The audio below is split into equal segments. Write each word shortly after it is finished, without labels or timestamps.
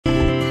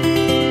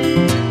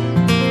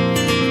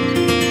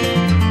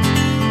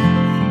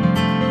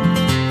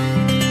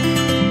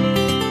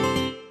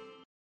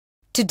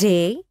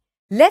Today,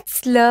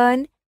 let's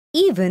learn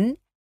even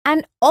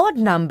and odd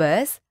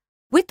numbers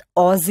with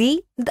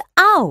Ozzy the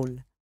Owl.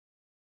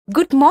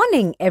 Good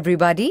morning,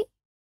 everybody.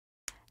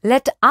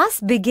 Let us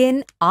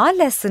begin our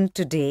lesson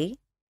today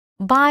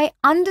by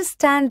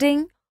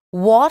understanding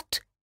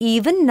what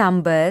even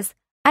numbers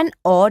and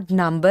odd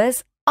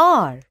numbers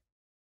are.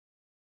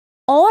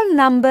 All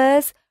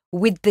numbers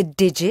with the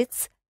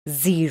digits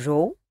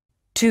 0,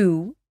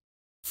 2,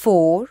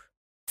 4,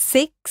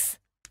 6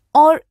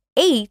 or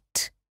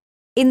 8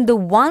 in the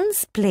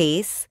ones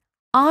place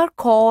are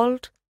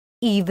called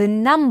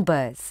even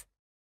numbers.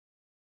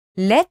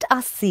 Let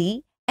us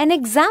see an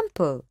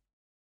example.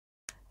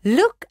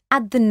 Look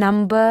at the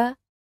number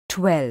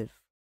 12.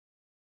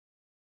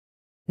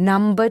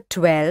 Number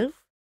 12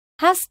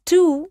 has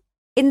 2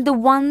 in the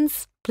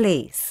ones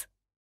place.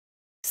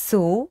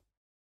 So,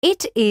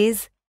 it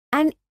is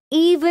an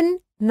even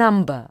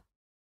number.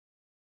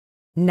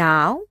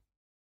 Now,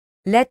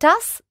 let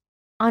us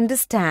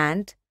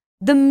understand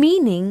the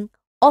meaning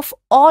of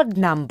odd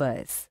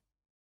numbers.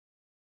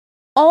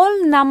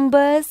 All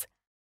numbers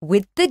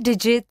with the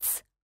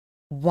digits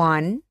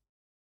 1,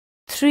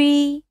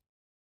 3,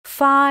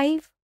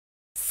 5,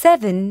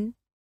 7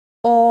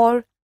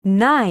 or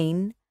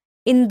 9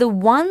 in the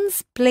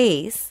ones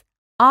place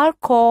are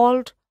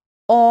called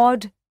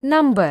odd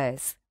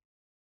numbers.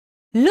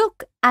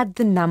 Look at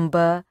the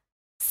number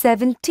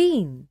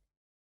 17.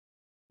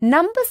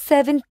 Number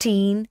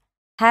 17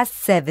 has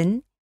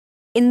 7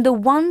 in the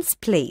ones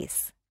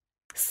place.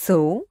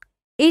 So,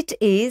 it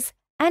is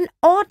an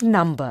odd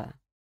number.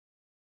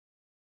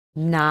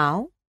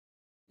 Now,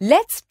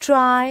 let's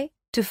try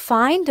to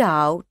find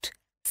out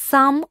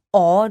some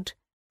odd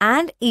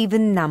and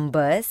even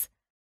numbers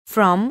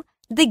from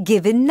the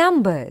given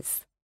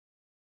numbers.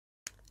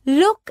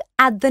 Look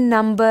at the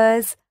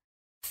numbers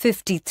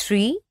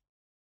 53,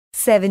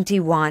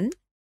 71,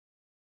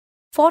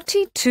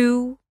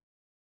 42,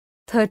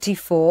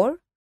 34,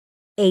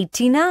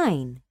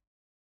 89.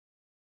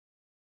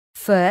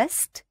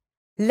 First,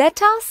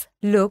 let us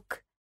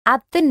look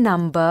at the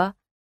number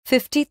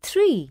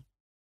 53.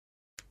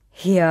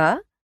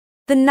 Here,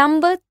 the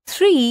number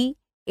 3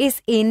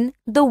 is in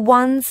the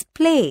ones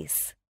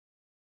place.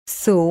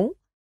 So,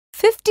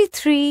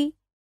 53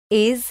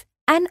 is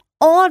an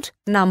odd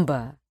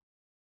number.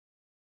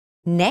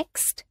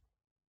 Next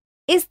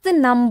is the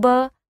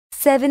number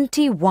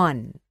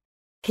 71.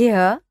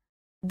 Here,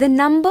 the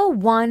number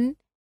 1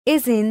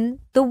 is in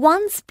the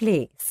ones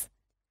place.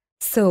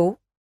 So,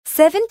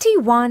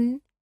 71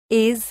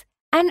 is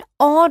an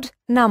odd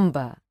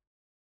number.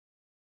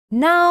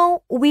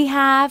 Now we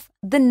have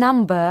the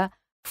number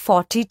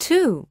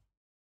 42.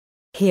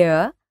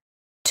 Here,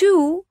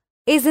 2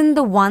 is in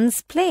the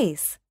ones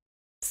place.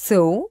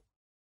 So,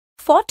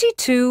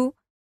 42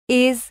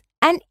 is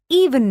an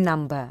even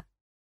number.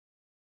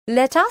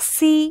 Let us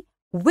see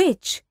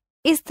which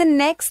is the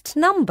next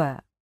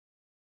number.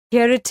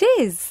 Here it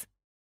is,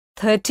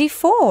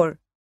 34.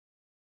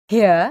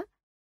 Here,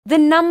 the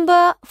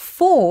number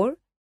 4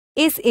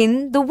 is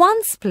in the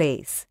ones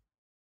place.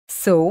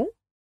 So,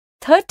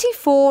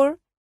 34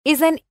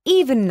 is an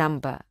even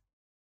number.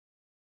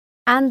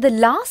 And the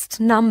last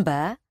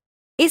number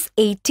is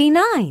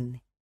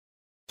 89.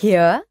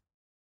 Here,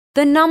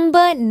 the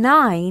number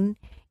 9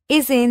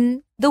 is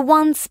in the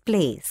ones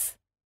place.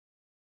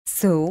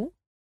 So,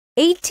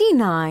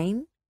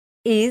 89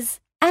 is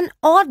an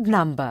odd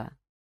number.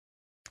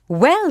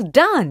 Well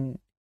done!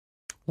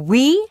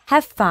 We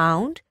have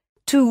found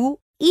 2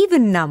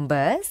 even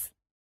numbers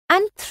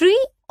and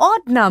 3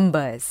 odd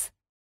numbers.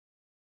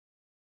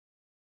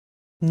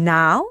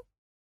 Now,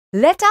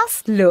 let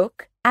us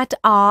look at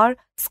our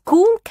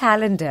school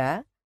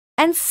calendar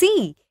and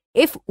see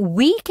if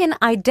we can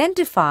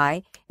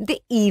identify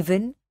the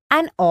even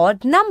and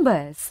odd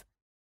numbers.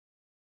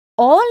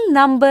 All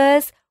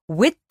numbers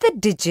with the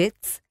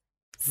digits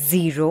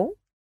 0,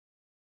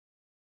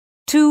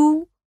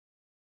 2,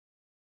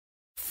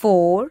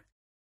 4,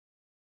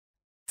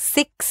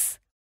 6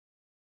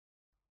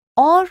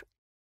 or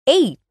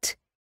 8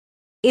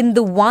 in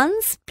the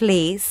ones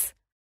place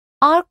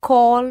are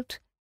called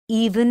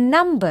even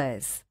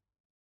numbers.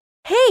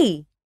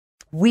 Hey,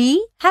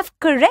 we have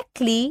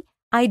correctly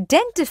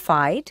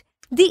identified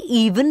the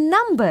even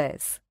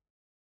numbers.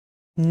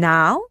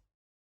 Now,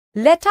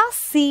 let us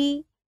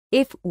see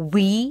if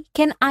we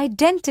can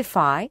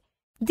identify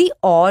the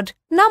odd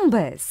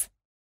numbers.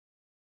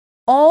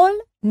 All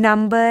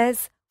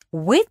numbers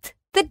with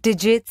the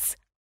digits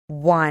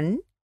 1,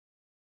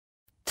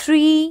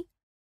 3,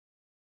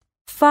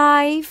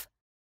 5,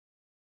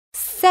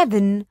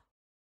 7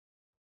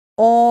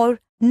 or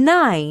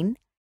 9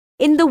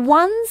 in the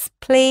ones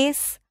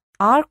place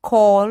are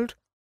called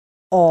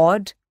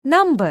odd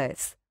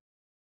numbers.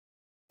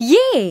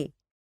 Yay!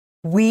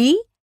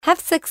 We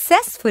have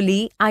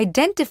successfully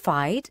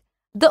identified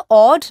the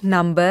odd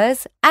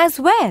numbers as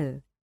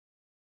well.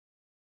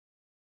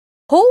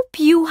 Hope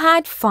you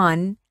had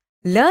fun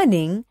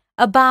learning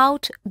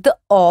about the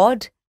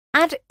odd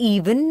and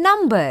even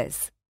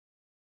numbers.